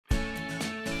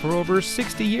For over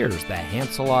 60 years, the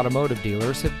Hansel Automotive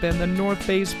Dealers have been the North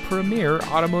Bay's premier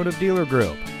automotive dealer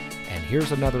group. And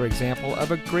here's another example of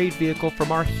a great vehicle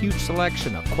from our huge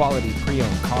selection of quality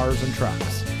pre-owned cars and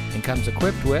trucks. And comes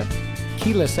equipped with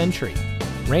keyless entry,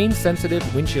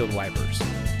 rain-sensitive windshield wipers,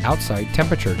 outside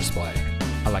temperature display,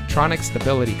 electronic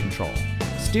stability control,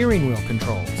 steering wheel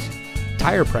controls,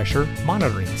 tire pressure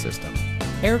monitoring system,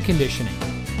 air conditioning,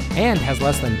 and has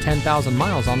less than 10,000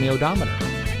 miles on the odometer.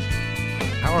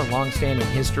 Our long-standing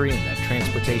history in the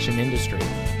transportation industry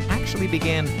actually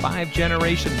began 5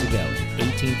 generations ago in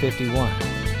 1851,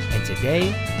 and today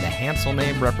the Hansel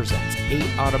name represents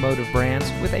 8 automotive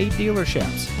brands with 8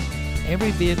 dealerships. Every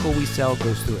vehicle we sell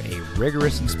goes through a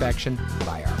rigorous inspection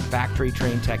by our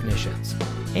factory-trained technicians.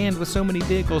 And with so many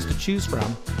vehicles to choose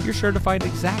from, you're sure to find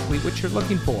exactly what you're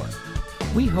looking for.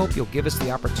 We hope you'll give us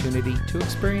the opportunity to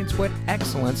experience what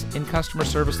excellence in customer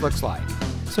service looks like.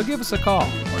 So give us a call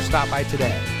or stop by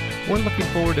today. We're looking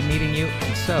forward to meeting you,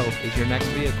 and so is your next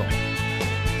vehicle.